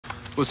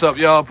What's up,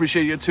 y'all?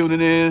 Appreciate you tuning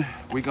in.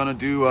 We're gonna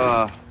do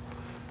a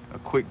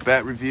quick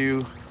bat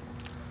review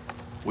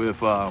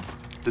with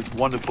this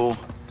wonderful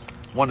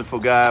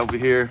guy over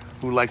here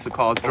who likes to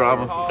cause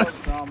drama.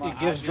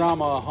 He gives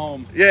drama a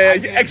home. Yeah,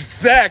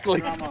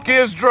 exactly.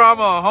 Gives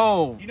drama a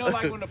home. You know,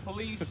 like when the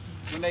police,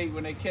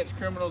 when they catch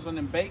criminals on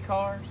them bait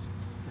cars,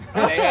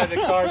 and they have the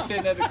car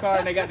sitting at the car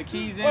and they got the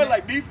keys in it.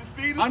 Like Need for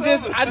Speed or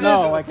something?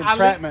 Like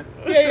entrapment.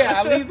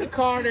 I leave the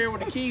car there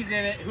with the keys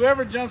in it.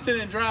 Whoever jumps in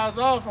and drives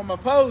off on my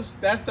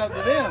post, that's up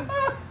to them.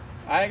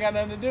 I ain't got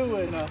nothing to do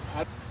with it.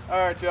 All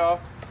right, y'all.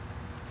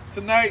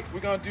 Tonight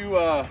we're gonna do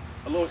a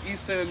little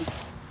Easton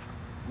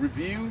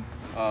review.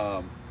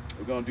 We're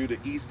gonna do the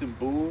Easton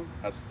Boom.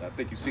 I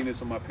think you've seen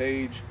this on my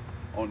page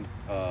on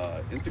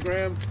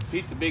Instagram.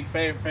 Pete's a big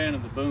fan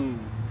of the Boom.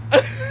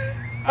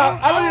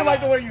 I don't even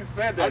like the way you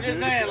said that. I'm just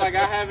saying, like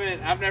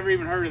I've never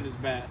even heard of this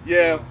bat.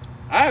 Yeah,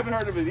 I haven't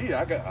heard of it either.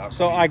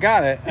 I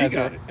got it as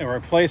a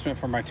replacement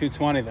for my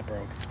 220 that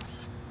broke.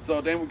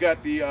 So then we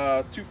got the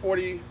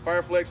 240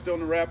 Fireflex still in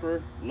the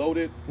wrapper,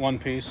 loaded. One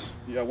piece.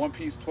 Yeah, one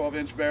piece,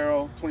 12-inch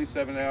barrel,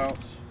 27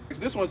 ounce.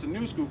 This one's the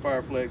new school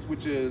Fireflex,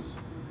 which is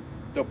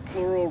the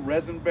plural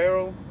resin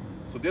barrel.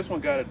 So this one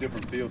got a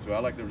different feel to it. I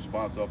like the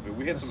response of it.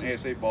 We hit some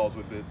ASA balls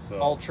with it.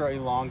 So ultra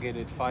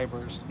elongated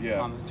fibers.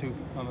 Yeah. On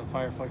the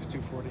Fireflex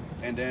 240.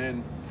 And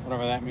then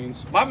whatever that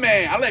means. My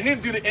man, I let him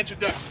do the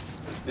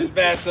introductions. This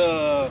bat's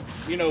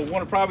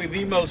one of probably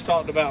the most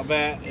talked about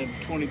bat of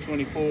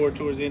 2024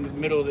 towards the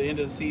middle of the end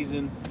of the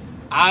season.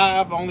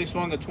 I've only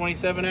swung a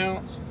 27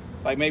 ounce,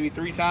 like maybe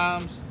 3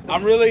 times.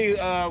 I'm really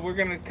we're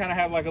gonna kind of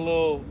have like a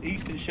little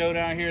Easton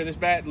showdown here. This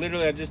bat,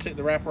 literally, I just took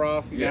the wrapper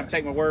off. You have to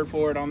take my word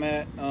for it on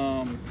that.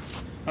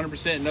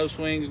 100% no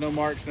swings, no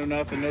marks, no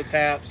nothing, no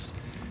taps,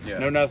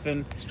 no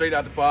nothing. Straight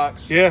out the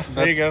box. Yeah,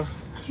 there you go.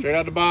 Straight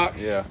out the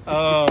box. Yeah.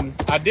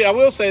 I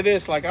will say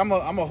this, like I'm a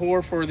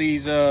whore for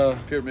these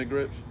pyramid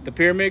grips. The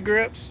pyramid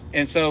grips.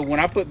 And so when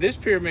I put this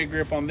pyramid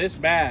grip on this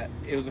bat,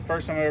 it was the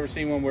first time I've ever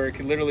seen one where it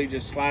could literally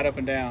just slide up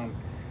and down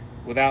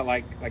without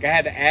like I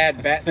had to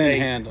add bat thin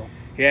tape. Handle.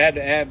 Yeah, I had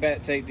to add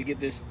bat tape to get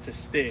this to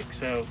stick.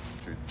 So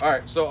all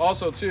right, so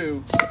also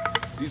too,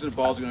 these are the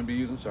balls we're gonna be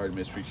using. Sorry to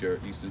mistreat your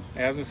Easton.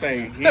 I was gonna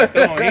say he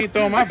ain't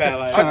throwing my bat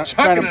like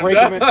trying to break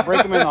him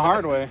in the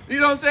hard way. You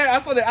know what I'm saying? I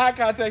saw the eye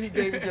contact he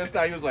gave me just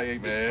now. He was like, "Hey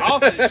man, just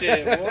tossing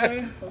shit, boy."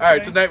 Okay. All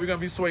right, tonight we're gonna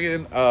be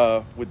swinging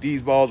with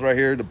these balls right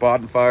here, the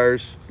BADEN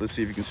Fires. Let's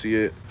see if you can see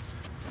it.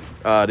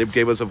 They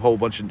gave us a whole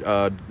bunch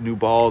of new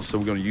balls, so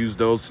we're gonna use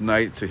those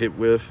tonight to hit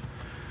with.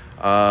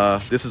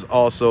 This is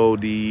also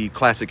the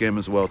Classic M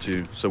as well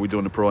too. So we're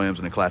doing the Pro M's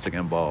and the Classic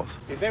M balls.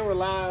 If they were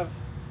live,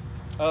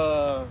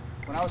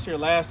 when I was here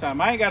last time,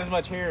 I ain't got as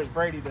much hair as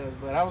Brady does,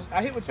 but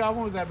I hit with y'all.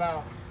 When was that,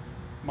 about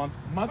a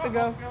month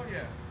ago? Yeah.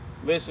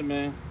 Listen,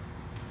 man.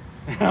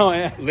 Oh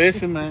yeah.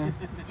 Listen, man.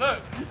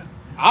 Look,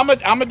 I'm a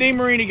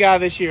DeMarini guy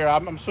this year.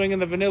 I'm swinging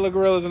the Vanilla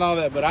Gorillas and all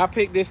that, but I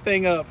picked this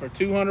thing up for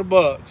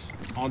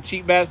 $200 on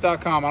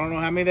cheapbats.com. I don't know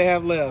how many they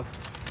have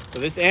left,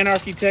 but this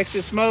Anarchy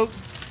Texas Smoke.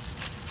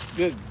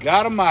 Good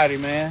God Almighty,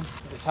 man!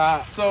 It's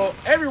hot. So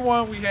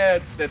everyone we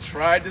had that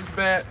tried this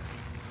bat.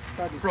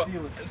 Try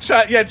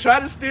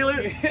to steal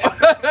it.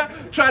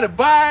 Try to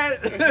buy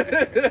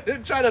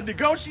it. Try to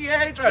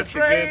negotiate. Try to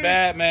trade. It's a good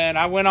bat, man.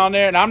 I went on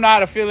there, and I'm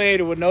not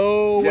affiliated with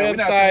no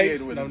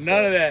websites,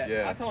 none of that.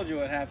 Yeah. I told you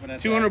what happened.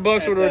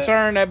 $200 with a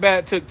return. That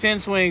bat took 10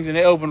 swings, and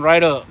it opened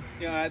right up.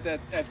 You know, at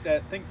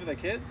that thing for the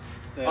kids.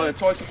 The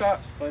Toys for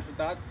Tots. Toys for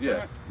Tots.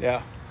 Yeah.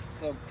 Yeah.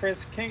 So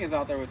Chris King is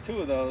out there with 2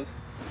 of those.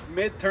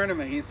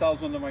 Mid-tournament, he sells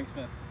one to Mike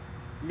Smith.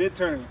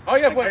 Mid-tournament. Oh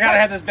yeah, but I gotta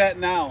have this bat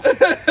now.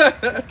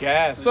 It's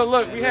gas. So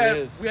look, we had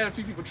a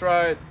few people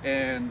try it,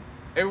 and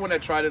everyone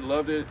that tried it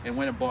loved it and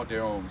went and bought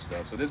their own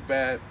stuff. So this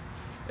bat,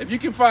 if you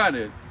can find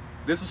it,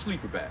 this is a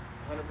sleeper bat.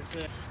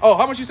 100%. Oh,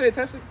 how much you say it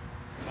tested?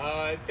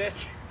 It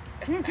tested.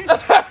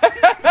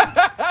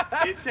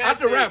 Out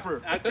the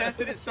wrapper. I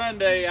tested it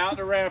Sunday out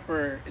the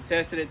wrapper. It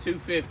tested at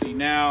 250.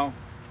 Now,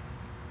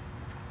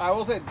 I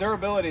will say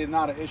durability is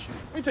not an issue.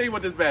 Let me tell you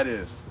what this bat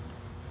is.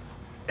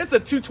 It's a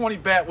 220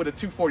 bat with a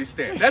 240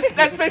 stamp. That's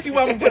basically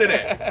what I'm gonna put it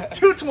at.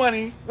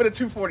 220 with a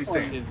 240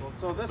 stamp.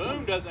 So this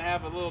Boom doesn't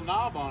have a little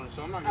knob on it,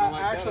 so I'm not gonna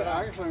like that.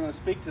 I'm actually gonna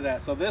speak to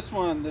that. So this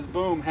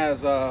Boom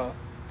has a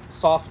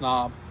soft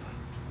knob,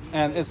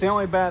 and it's the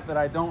only bat that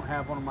I don't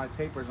have one of my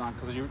tapers on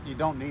because you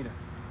don't need it.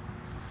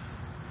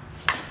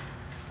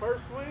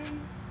 First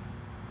swing.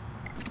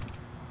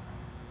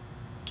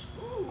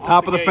 Ooh,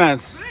 Top of the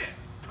fence.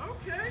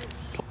 Okay.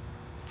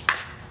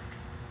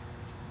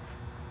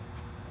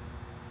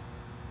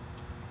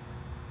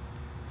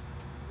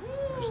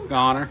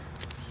 Goner.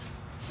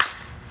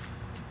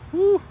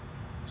 Woo.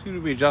 Seem to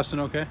be adjusting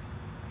okay.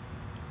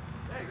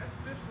 Hey, that's a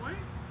 5th swing?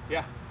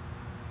 Yeah.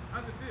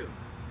 How's it feel?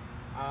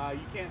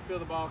 You can't feel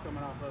the ball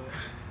coming off of it.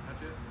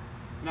 That's it?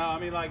 No, I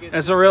mean like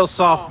it's a real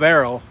soft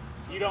barrel.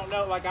 You don't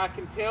know, like I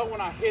can tell when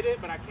I hit it,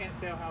 but I can't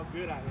tell how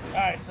good I hit it. All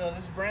right, so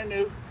this is brand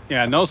new.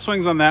 Yeah, no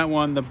swings on that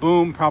one. The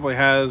Boom probably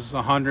has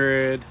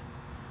 100,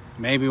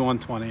 maybe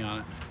 120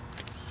 on it.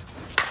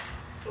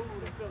 Ooh,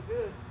 that felt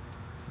good.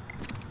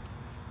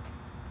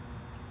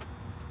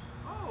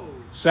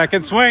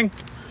 Second swing.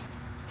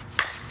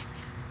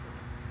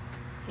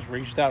 Just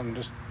reached out and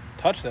just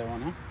touched that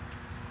one, huh?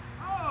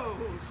 Oh,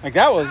 Like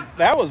that was I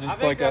just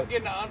think like I'm a.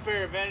 getting an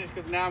unfair advantage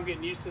because now I'm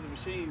getting used to the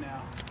machine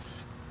now.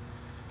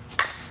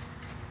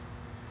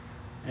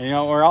 And, you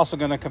know, we're also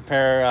going to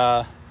compare.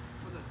 Was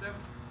that 7?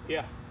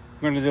 Yeah.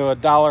 We're going to do a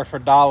dollar for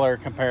dollar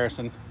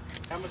comparison.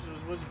 How much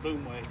was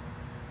boom weight?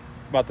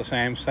 About the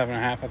same, 7.5,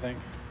 I think.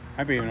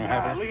 Might be even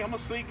heavier. Golly, I'm gonna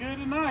sleep good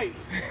tonight.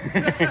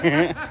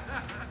 That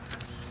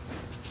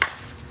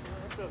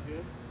felt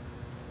good.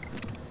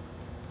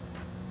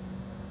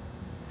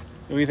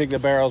 Do you think the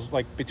barrel's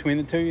like between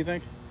the two? You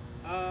think,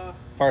 Uh,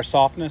 as far as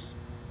softness?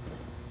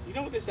 you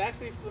know what this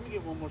actually? Let me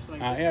get one more swing.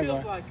 This Yeah, go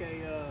feels ahead. like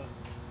a.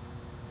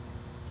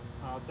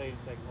 I'll tell you in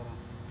a second. Hold on.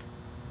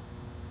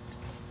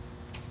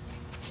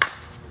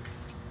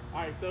 All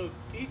right, so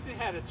Easton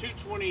had a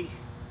 220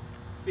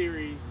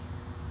 series,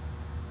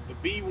 the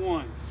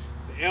B1s,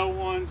 the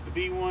L1s, the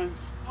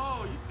B1s.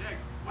 Oh, you dang.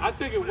 I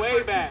took it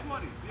way back.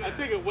 Yeah. I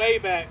took it way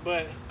back,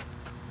 but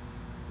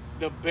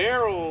the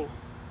barrel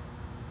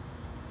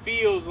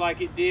feels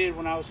like it did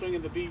when I was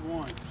swinging the B1.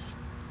 Oh,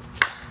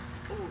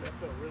 that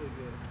felt really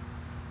good.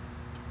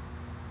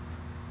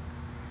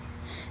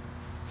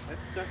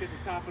 That's stuck at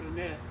the top of the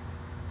net.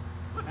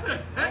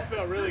 That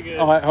felt really good.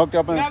 Oh, I hooked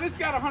up in. Now this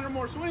got 100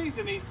 more swings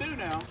than these two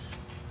now. What's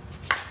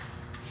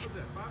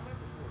that, 5 left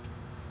or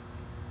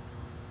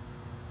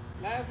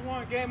 4? Last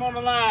one, game on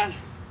the line.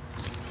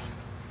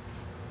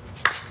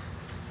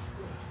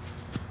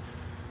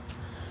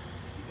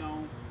 Keep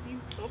going.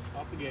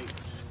 Off the gate.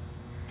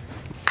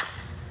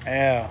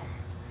 Yeah.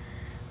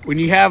 When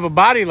you have a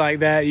body like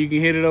that, you can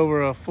hit it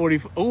over a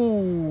 40.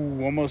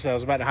 Ooh, almost. I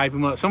was about to hype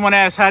him up. Someone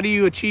asked, how do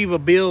you achieve a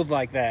build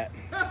like that?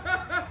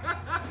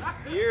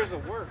 Years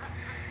of work.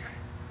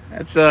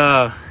 That's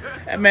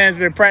that man's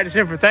been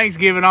practicing for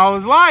Thanksgiving all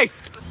his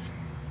life.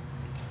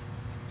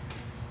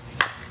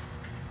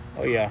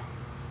 Oh yeah.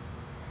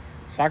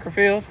 Soccer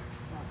field.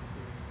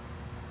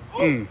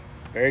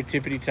 Very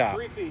tippity top.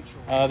 3 feet.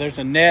 There's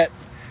a net.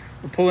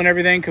 We're pulling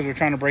everything because we're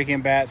trying to break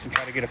in bats and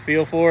try to get a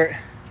feel for it.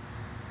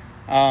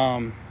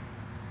 I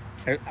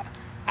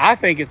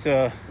think it's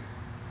about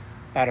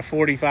a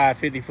 45,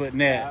 50-foot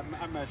net. Yeah,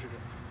 I measured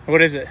it.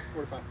 What is it?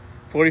 45.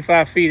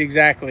 45 feet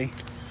exactly.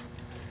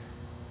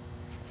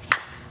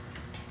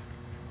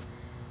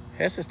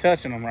 Hess is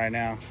touching them right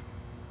now.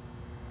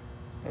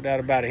 No doubt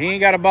about it. He ain't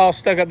got a ball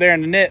stuck up there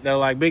in the net, though,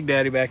 like Big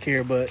Daddy back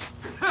here, but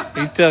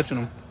he's touching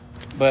them.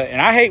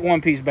 And I hate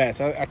one-piece bats.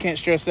 I can't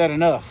stress that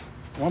enough.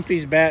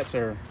 One-piece bats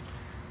are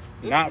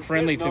not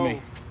friendly to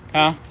me.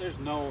 Huh? There's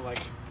no, like,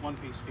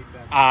 one-piece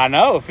feedback. I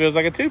know. It feels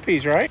like a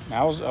two-piece, right?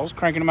 I was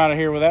cranking them out of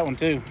here with that one,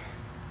 too.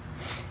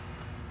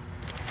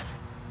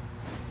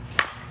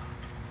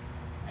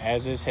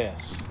 As is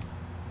Hess.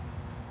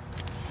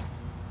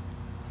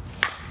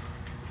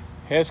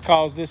 Hess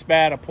calls this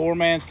bat a poor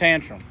man's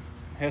tantrum.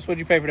 Hess, what'd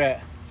you pay for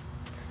that?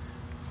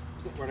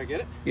 Where'd I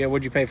get it? Yeah,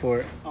 what'd you pay for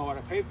it? Oh, what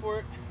I paid for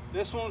it?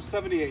 This one's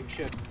 78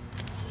 shit.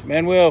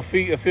 Manuel, a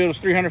field is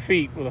 300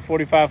 feet with a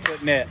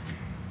 45-foot net.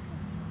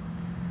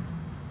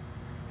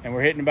 And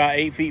we're hitting about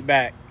 8 feet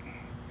back.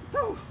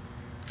 Woo.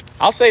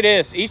 I'll say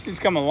this. Easton's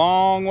come a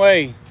long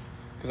way.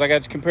 Because I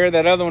got to compare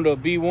that other one to a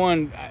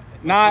B1.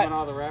 Coming out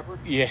of the wrapper?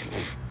 Yeah.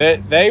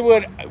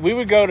 We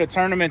would go to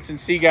tournaments and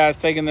see guys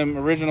taking them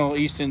original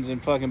Eastons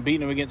and fucking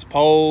beating them against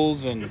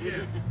poles and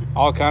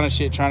all kind of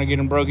shit trying to get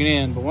them broken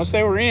in. But once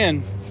they were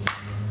in,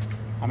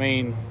 I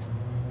mean,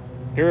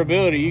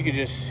 durability, you could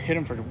just hit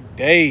them for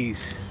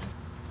days.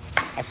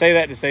 I say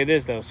that to say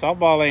this, though.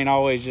 Softball ain't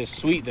always just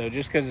sweet, though.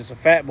 Just because it's a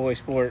fat boy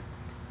sport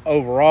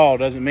overall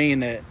doesn't mean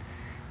that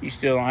you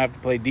still don't have to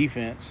play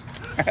defense.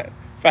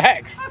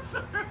 Facts.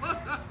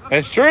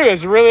 That's true.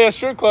 It's really a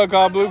strip club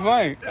called Blue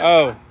Flame.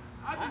 Oh.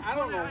 I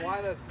don't know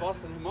why that's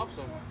busting him up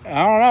so much.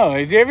 I don't know.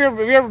 Have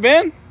you ever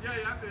been? Yeah,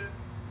 I've been.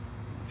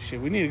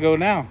 Shit, we need to go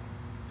now.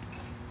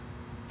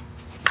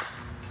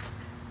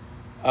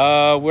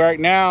 We're right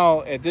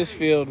now at this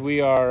field.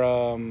 We are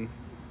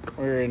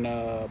we're in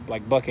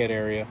like Buckhead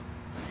area.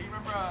 Do you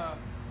remember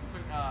we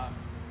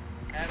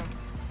took Adam?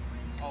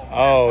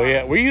 Oh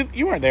yeah, were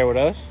you weren't there with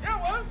us? Yeah, I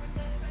was.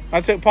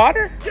 I took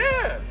Potter.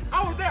 Yeah,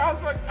 I was there. I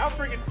was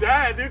freaking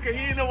dying, dude, because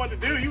he didn't know what to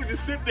do. You would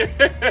just sit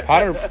there.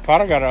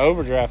 Potter got an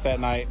overdraft that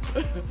night.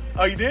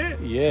 Oh, you did?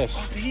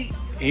 Yes. Oh,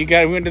 He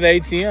went to the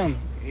ATM.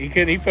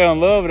 He fell in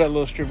love with that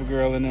little stripper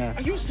girl in there.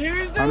 Are you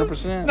serious, dude?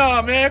 100%.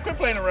 Nah, man, quit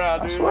playing around,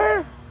 dude. I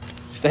swear.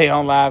 Stay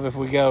on live if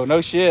we go.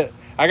 No shit.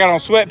 I got on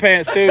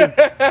sweatpants too.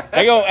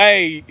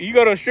 Hey, you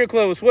go to a strip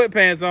club with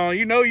sweatpants on,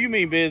 you know you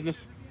mean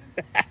business.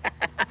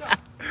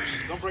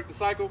 Don't break the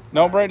cycle.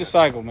 Don't break the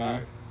cycle,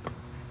 man.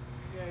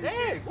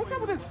 Dang, what's up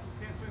with this?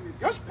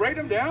 Y'all sprayed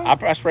them down?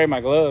 I sprayed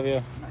my glove,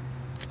 yeah.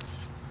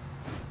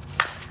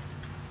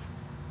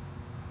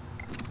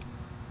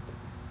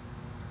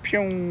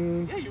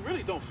 Pew. Yeah, you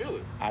really don't feel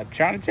it. I'm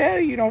trying to tell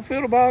you don't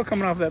feel the ball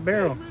coming off that Yeah,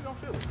 barrel. you really don't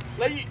feel it.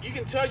 Like, you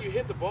can tell you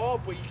hit the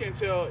ball, but you can't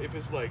tell if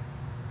it's like,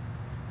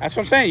 That's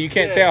what I'm saying. You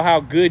can't Yeah. tell how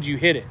good you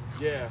hit it.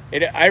 yeah.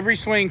 Every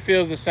swing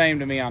feels the same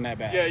to me on that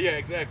bat. Yeah,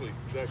 exactly.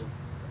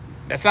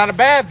 That's not a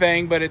bad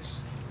thing, but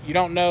you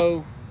don't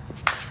know.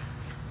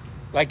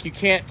 Like, you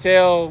can't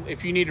tell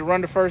if you need to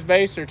run to first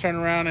base or turn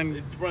around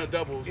and run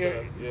doubles.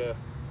 Yeah. Yeah.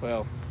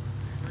 Well,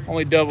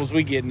 only doubles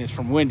we getting is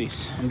from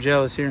Wendy's. I'm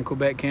jealous. Here in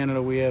Quebec,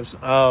 Canada, we have.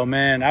 Oh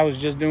man, I was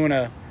just doing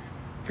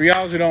for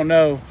y'all who don't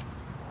know,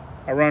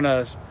 I run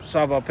a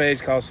softball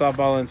page called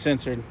Softball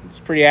Uncensored. It's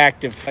pretty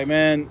active. Like,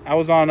 man, I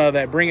was on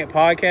that Bring It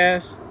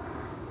podcast,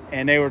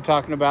 and they were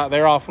talking about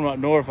they're all from up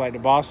north, like the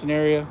Boston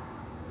area,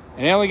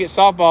 and they only get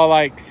softball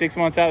like 6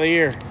 months out of the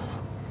year.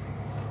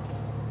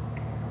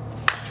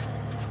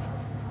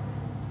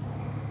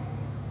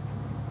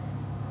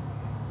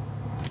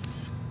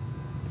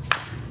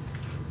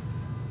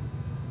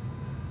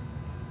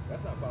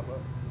 That's not pop up.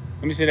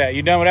 Let me see that.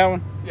 You done with that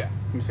one? Yeah.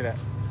 Let me see that.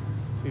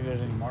 See if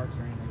there's any marks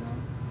or anything on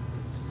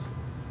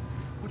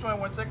it. Which one?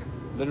 1 second.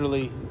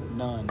 Literally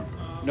none.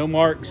 No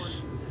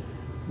marks.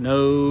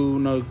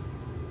 No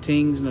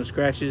tings, no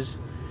scratches.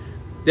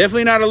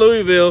 Definitely not a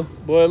Louisville.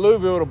 Boy,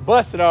 Louisville would have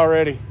busted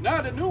already.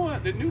 Nah, the new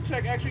one, the new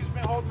tech actually has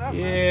been holding up.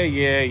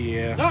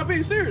 Yeah. Not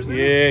being serious. Man.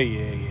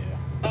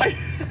 Yeah. Like,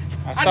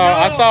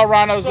 I saw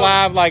Rhino's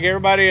live like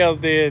everybody else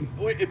did.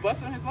 Wait, it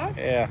busted on his live?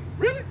 Yeah.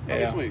 Really? How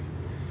many Yeah. swings?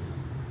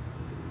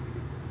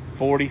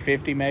 40,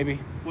 50 maybe.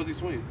 Was he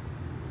swinging?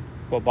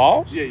 What,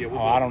 balls? Yeah. What Oh,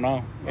 balls? I don't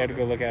know. You had to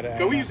go look at it. I Go,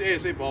 don't we know. use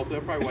ASA balls, so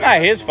that probably It's why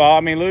not his fault.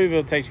 I mean,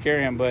 Louisville takes care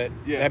of him, but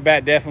Yeah. that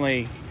bat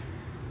definitely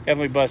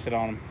busted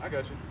on him. I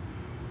got you.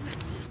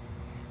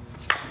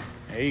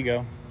 There you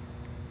go.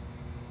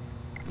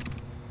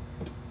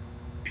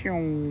 Pew.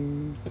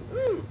 Ooh,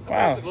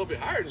 Wow. a little bit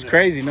higher than It's that.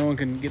 crazy. No one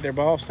can get their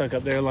ball stuck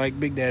up there like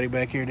Big Daddy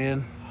back here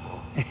did.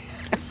 This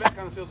bat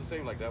kind of feels the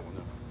same like that one,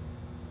 though.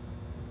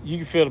 You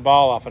can feel the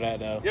ball off of that,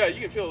 though. Yeah, you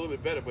can feel a little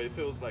bit better, but it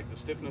feels like the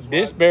stiffness.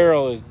 This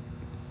barrel is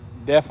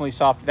definitely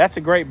soft. That's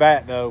a great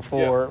bat, though,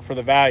 for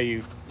the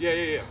value.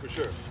 Yeah, for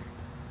sure.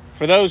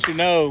 For those who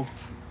know,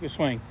 good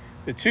swing.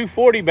 The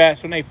 240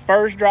 bats, when they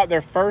first dropped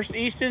their first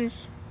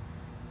Eastons,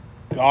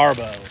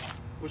 Garbo.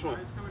 Which one?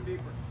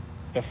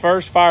 The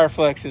first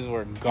Fireflexes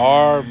were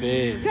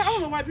garbage. Yeah, I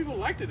don't know why people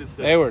liked it and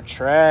stuff. They were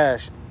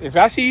trash. If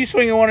I see you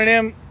swinging one of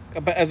them,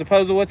 as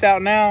opposed to what's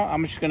out now,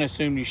 I'm just going to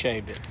assume you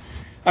shaved it.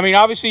 I mean,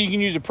 obviously, you can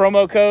use a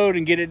promo code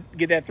and get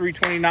that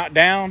 320 knocked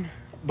down.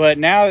 But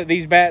now that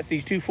these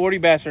 240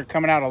 bats are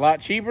coming out a lot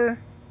cheaper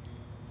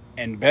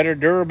and better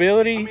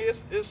durability. I mean,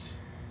 it's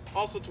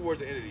also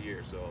towards the end of the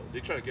year, so they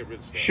try to get rid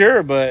of stuff.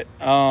 Sure, but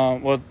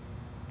but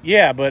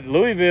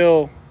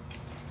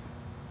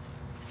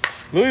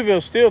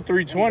Louisville's still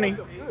 320,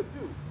 Good, too.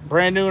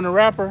 brand new in the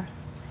wrapper,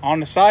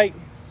 on the site.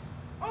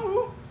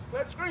 Oh,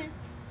 that screen.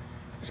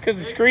 It's because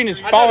the screen is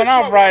I know falling the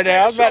off short right one,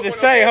 now. I was about to the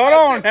short say, one, hold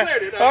I on, still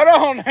cleared it, hold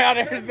on now.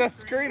 There's no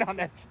screen on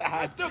that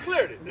I side. still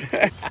cleared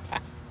it.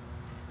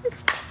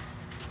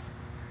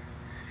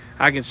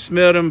 I can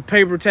smell them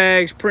paper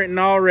tags printing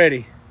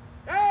already.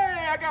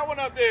 Hey, I got one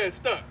up there. It's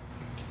stuck.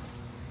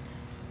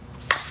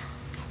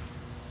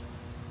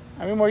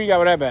 How many more you got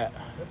with that bat?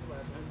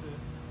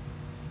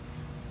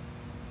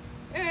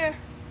 Yeah,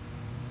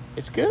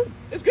 It's good.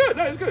 it's good.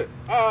 No, it's good.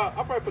 I'll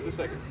probably put this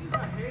second.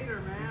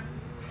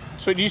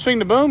 So do you swing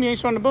the boom? You ain't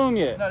swung the boom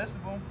yet. No, that's the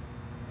boom.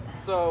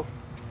 So,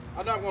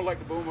 I'm not going to like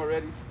the boom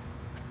already.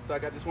 So, I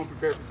got this one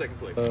prepared for second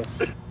place.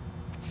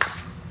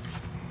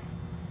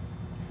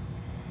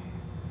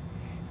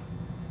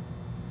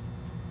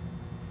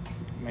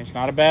 I mean, it's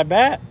not a bad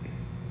bat.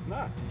 It's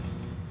not.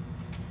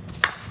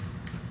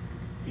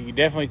 You can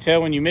definitely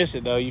tell when you miss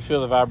it, though. You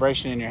feel the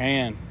vibration in your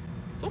hand.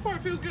 So far,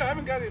 it feels good. I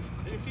haven't got any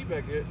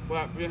feedback yet.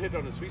 Well, I've been hitting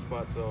on the sweet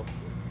spot, so.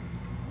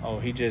 Oh,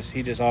 he just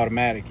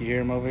automatic. You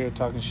hear him over here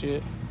talking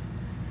shit?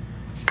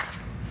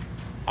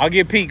 I'll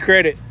give Pete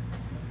credit.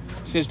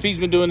 Since Pete's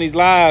been doing these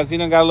lives, he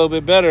done got a little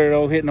bit better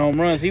at hitting home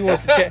runs. He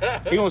wants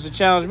to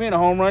challenge me in a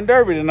home run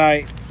derby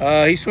tonight.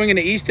 He's swinging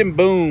the Easton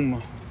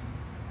Boom.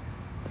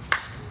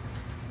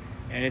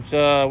 And it's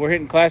we're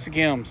hitting classic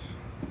hymns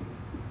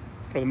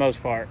for the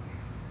most part.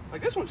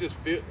 Like, this one just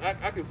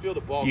I can feel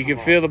the ball. You can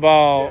come feel off. the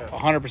ball Yeah.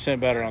 100%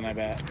 better on that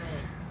bat.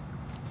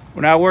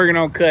 We're not working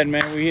on cutting,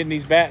 man. We're hitting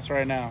these bats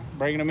right now.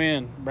 Breaking them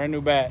in. Brand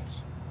new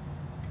bats.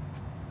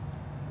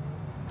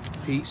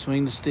 Pete,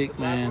 swing the stick,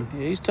 man.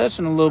 Yeah, he's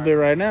touching a little bit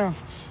right now.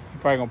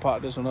 He's probably going to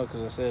pop this one up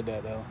because I said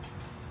that, though.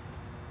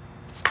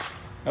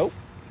 Nope.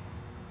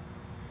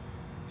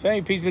 Saying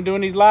you, Pete's been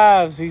doing these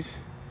lives. He's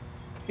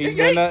he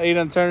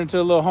done turned into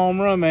a little home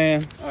run,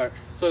 man. All right.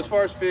 So, as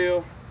far as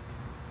feel,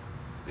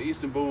 the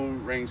Eastern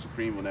Boom reigned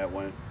supreme on that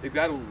one. It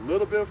got a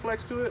little bit of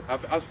flex to it. I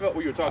felt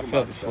what you were talking I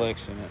felt about. the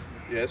flex in it.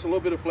 Yeah, it's a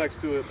little bit of flex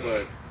to it,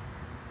 but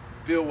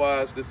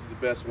feel-wise, this is the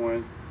best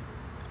one.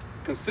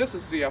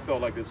 Consistency, I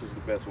felt like this was the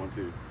best one,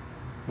 too.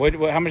 What?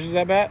 How much is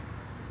that bat?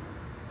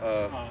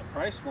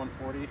 Price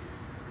 140,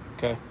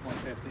 Okay.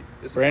 150.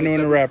 It's Brand new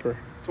in the wrapper.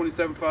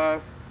 27.5. I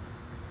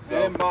So,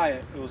 didn't buy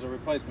it. It was a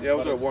replacement. Yeah, it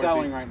was but a it's warranty.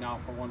 selling right now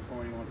for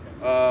 140,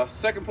 150.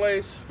 second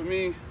place for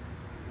me,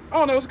 I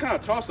don't know, it's kind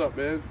of toss-up,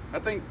 man. I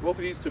think both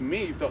of these, to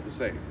me, felt the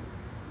same.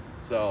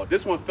 So,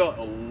 this one felt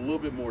a little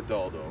bit more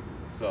dull, though.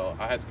 So,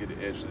 I had to get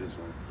the edge to this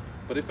one.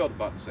 But it felt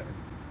about the same.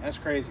 That's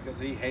crazy because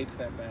he hates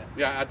that bat.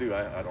 Yeah, I do.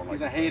 I don't like.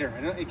 He's a hater.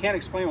 He can't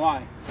explain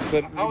why.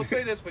 But I would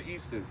say this for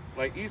Easton.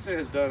 Like, Easton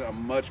has done a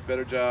much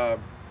better job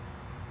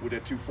with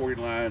that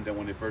 240 line than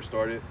when they first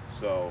started.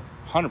 So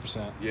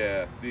 100%.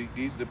 yeah,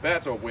 the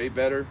bats are way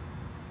better.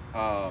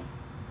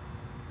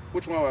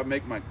 Which one would I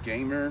make my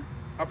gamer?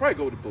 I'll probably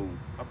go with the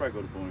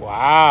Boom.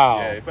 Wow.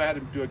 Yeah, if I had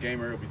to do a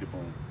gamer, it would be the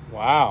Boom.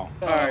 Wow.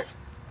 All right.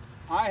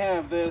 I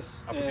have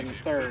this I'll put in these in.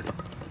 third.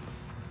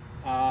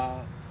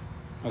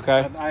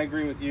 Okay. I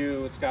agree with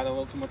you. It's got a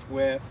little too much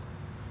whip.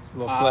 It's a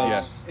little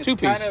flex. Yeah. It's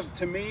Two-piece. kind of,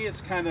 to me, it's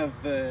kind of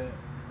the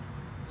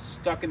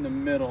stuck in the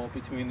middle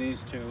between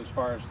these two as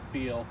far as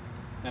feel,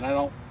 and I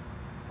don't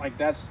like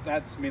that's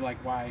to me like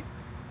why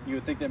you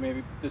would think that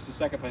maybe this is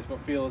second place, but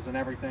feel is in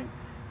everything.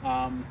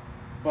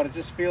 But it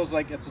just feels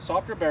like it's a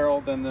softer barrel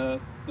than the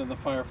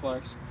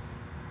Fireflex,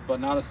 but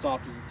not as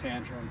soft as the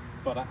Tantrum.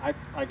 But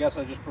I guess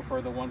I just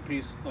prefer the one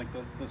piece, like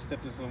the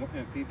stiffness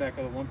and feedback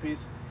of the one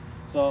piece.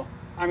 So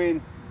I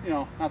mean, you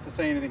know, not to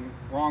say anything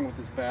wrong with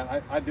this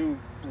bat, I do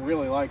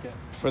really like it.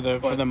 For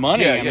the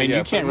money, Yeah, I mean, yeah,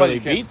 you for can't the money, really you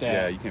can't- beat that.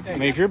 yeah, you can't beat I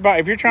mean,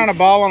 if you're trying to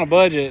ball on a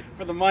budget,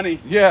 For the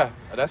money, Yeah,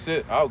 that's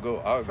it. I'll go.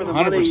 for the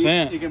 100%.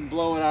 money, you can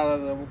blow it out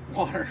of the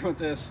water with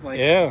this. Like,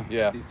 yeah.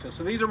 Yeah. these two.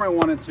 So these are my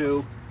 1 and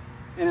 2,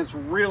 and it's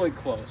really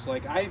close.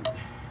 Like I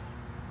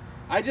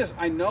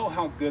know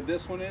how good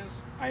this one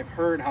is. I've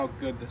heard how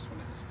good this one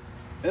is.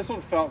 This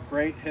one felt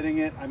great hitting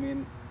it. I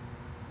mean,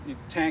 it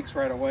tanks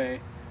right away.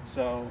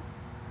 So,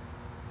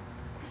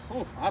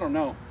 I don't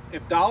know.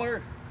 If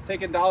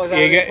taking dollars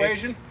out of the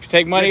equation, If you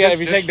take money, Yeah, if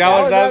you just take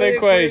dollars out of the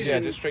equation, Yeah,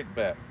 just straight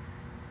bat.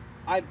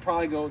 I'd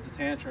probably go with the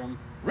Tantrum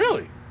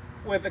Really?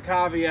 with the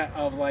caveat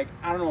of like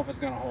I don't know if it's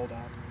going to hold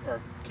up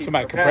or keep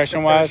Somebody or past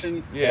compression-wise?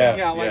 compression. Yeah,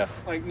 yeah, yeah.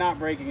 like not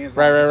breaking is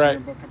Right, not right, concern,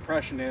 right. but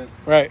compression is.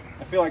 right?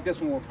 I feel like this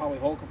one will probably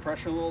hold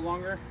compression a little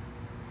longer,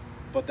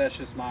 but that's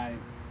just my.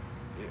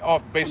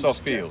 Based I'm off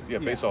just field. guessing. Yeah,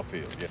 Yeah. based off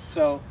field. Yeah.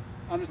 So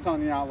I'm just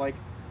telling you now, like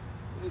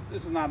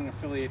this is not an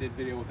affiliated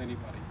video with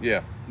anybody.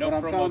 Yeah. No what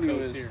I'm promo telling you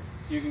codes is here.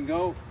 you can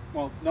go.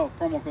 Well, no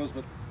promo codes,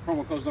 but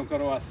promo codes don't go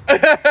to us.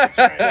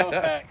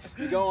 Facts.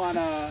 You go on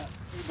the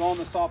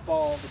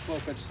softball, the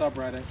Slowpitch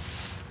subreddit,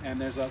 and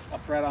there's a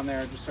thread on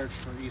there. Just search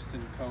for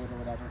Easton code or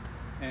whatever,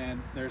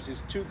 and there's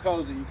these 2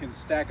 codes that you can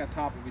stack on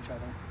top of each other,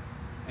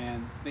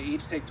 and they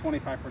each take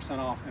 25%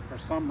 off. And for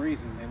some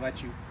reason, they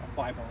let you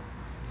apply both.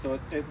 So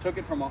it took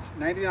it from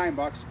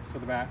 $99 for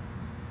the bat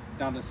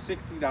down to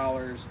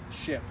 $60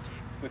 shipped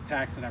with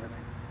tax and everything.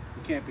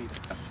 You can't beat it.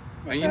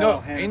 And you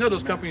know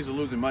those companies are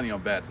losing money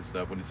on bats and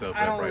stuff when they sell I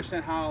flat don't price.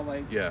 understand how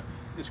Yeah.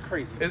 it's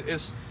crazy.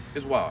 It's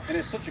wild. And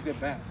it's such a good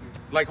bat,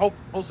 dude. Like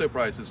wholesale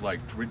price is like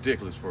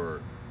ridiculous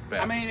for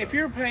bats. I mean, and if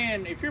you're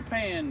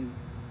paying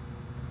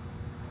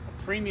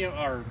a premium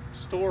or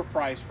store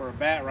price for a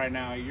bat right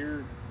now,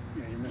 you're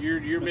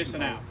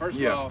missing out. First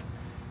Yeah. of all,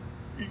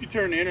 you can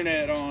turn the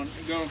internet on,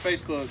 go on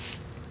Facebook,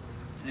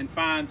 and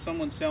find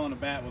someone selling a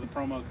bat with a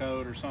promo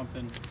code or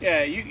something. Yeah,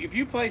 if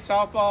you play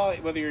softball,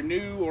 whether you're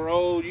new or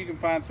old, you can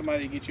find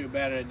somebody to get you a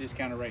bat at a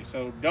discounted rate.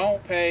 So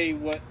don't pay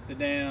what the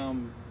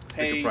damn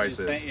Sticker page price is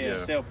is, saying. Yeah, yeah.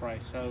 sale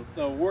price. So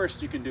The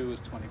worst you can do is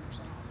 20% off.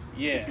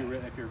 yeah,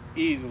 If you're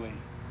easily.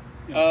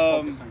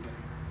 focused on getting.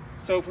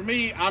 So for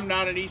me, I'm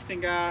not an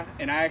Easton guy,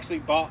 and I actually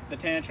bought the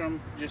Tantrum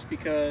just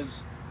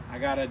because I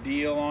got a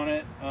deal on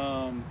it.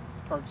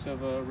 Perks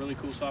of a really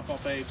cool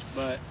softball page,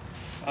 but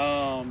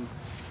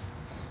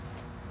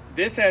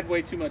this had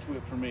way too much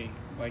whip for me.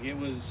 Like it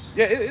was,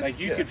 Yeah, it is, like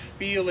you yeah. could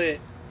feel it.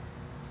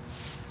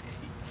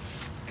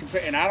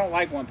 And I don't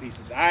like one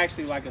pieces. I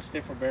actually like a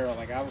stiffer barrel.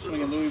 Like I was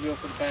swinging Louisville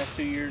for the past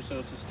 2 years, so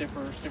it's a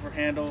stiffer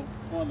handle.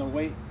 Well, and the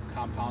weight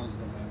compounds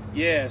the weight.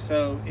 Yeah,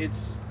 so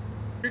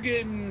you're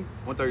getting.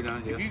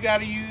 139. Yeah. If you got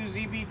to use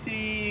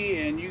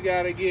EBT and you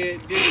got to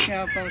get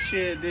discounts on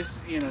shit,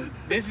 this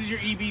is your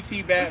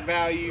EBT bat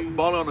value.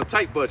 Balling on a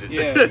tight budget.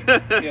 Yeah,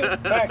 yeah. In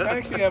fact, I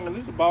actually have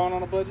this is balling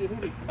on a budget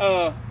hoodie.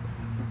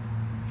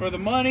 For the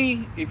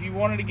money, if you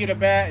wanted to get a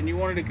bat and you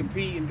wanted to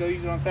compete and go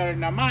use it on Saturday,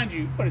 now mind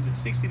you, what is it,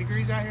 60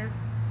 degrees out here?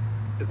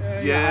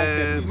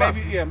 Yeah, maybe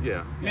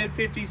yeah. mid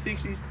 50s,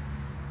 60s.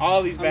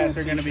 All these bats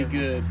are going to be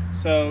good,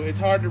 so it's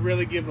hard to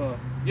really give a.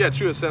 Yeah,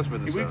 true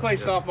assessment. We play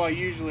softball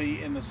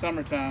usually in the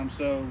summertime,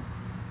 so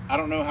I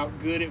don't know how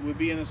good it would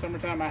be in the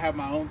summertime. I have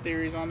my own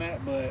theories on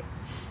that, but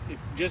if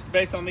just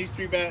based on these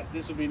 3 bats,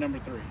 this would be number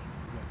 3.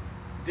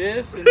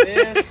 This and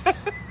this.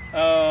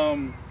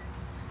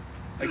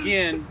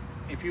 Again,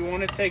 if you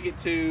want to take it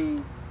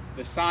to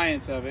the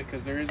science of it,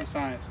 because there is a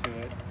science to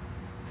it,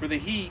 for the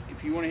heat,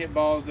 if you want to hit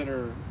balls that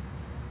are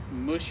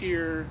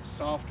mushier,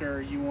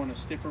 softer, you want a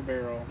stiffer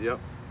barrel. Yep.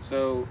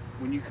 So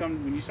when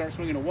you start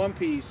swinging a one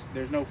piece,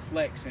 there's no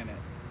flex in it.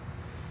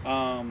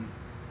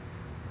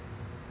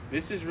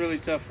 This is really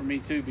tough for me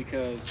too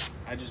because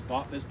I just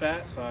bought this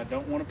bat, so I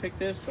don't want to pick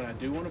this, but I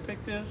do want to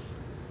pick this.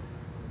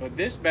 But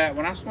this bat,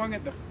 when I swung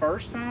it the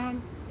first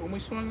time, when we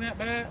swung that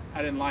bat,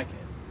 I didn't like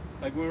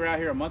it. Like we were out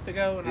here a month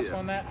ago and I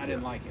swung that, I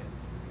didn't like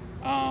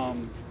it. I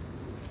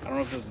don't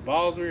know if it was the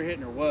balls we were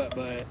hitting or what,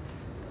 but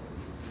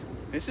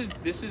this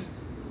is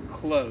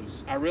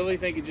close. I really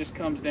think it just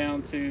comes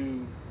down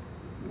to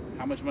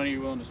how much money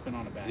you're willing to spend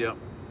on a bat. Yep.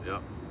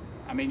 Yep.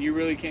 I mean, you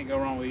really can't go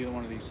wrong with either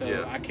one of these. So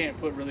Yeah. I can't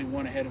put really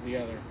one ahead of the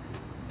other.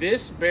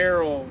 This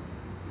barrel,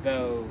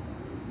 though,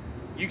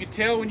 you can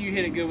tell when you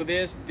hit it good with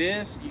this.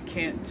 This, you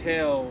can't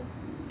tell.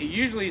 It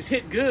usually is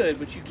hit good,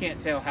 but you can't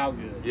tell how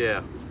good.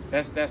 Yeah.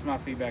 That's my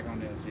feedback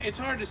on this. It's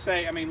hard to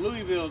say. I mean,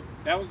 Louisville,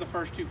 that was the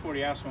first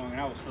 240 I swung, and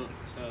I was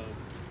hooked.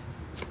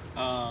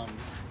 So,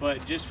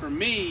 but just for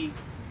me,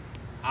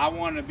 I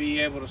want to be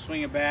able to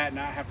swing a bat and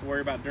not have to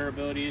worry about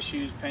durability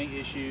issues, paint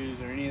issues,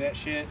 or any of that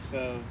shit.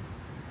 So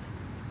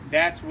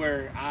that's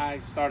where I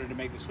started to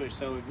make the switch.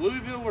 So if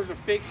Louisville was to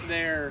fix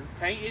their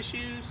paint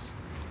issues,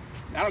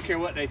 I don't care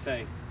what they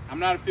say. I'm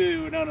not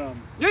affiliated with none of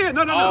them. Yeah,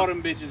 no. All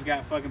them bitches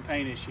got fucking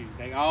paint issues.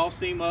 They all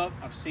seam up.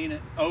 I've seen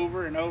it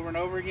over and over and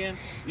over again.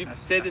 I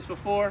said this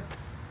before.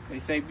 They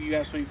say you got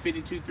to swing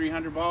 52,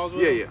 300 balls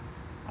with them. Yeah.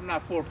 I'm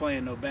not for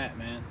playing no bat,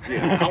 man.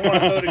 Yeah. I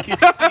want to go to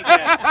kitchen sink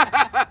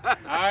at.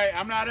 All right,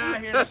 I'm not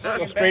out here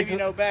to straight to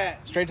no bat.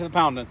 Straight to the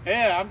pounding.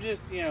 Yeah, I'm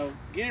just, get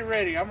it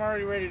ready. I'm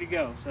already ready to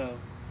go. So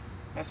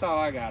that's all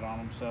I got on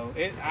them. So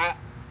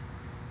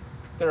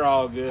they're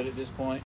all good at this point.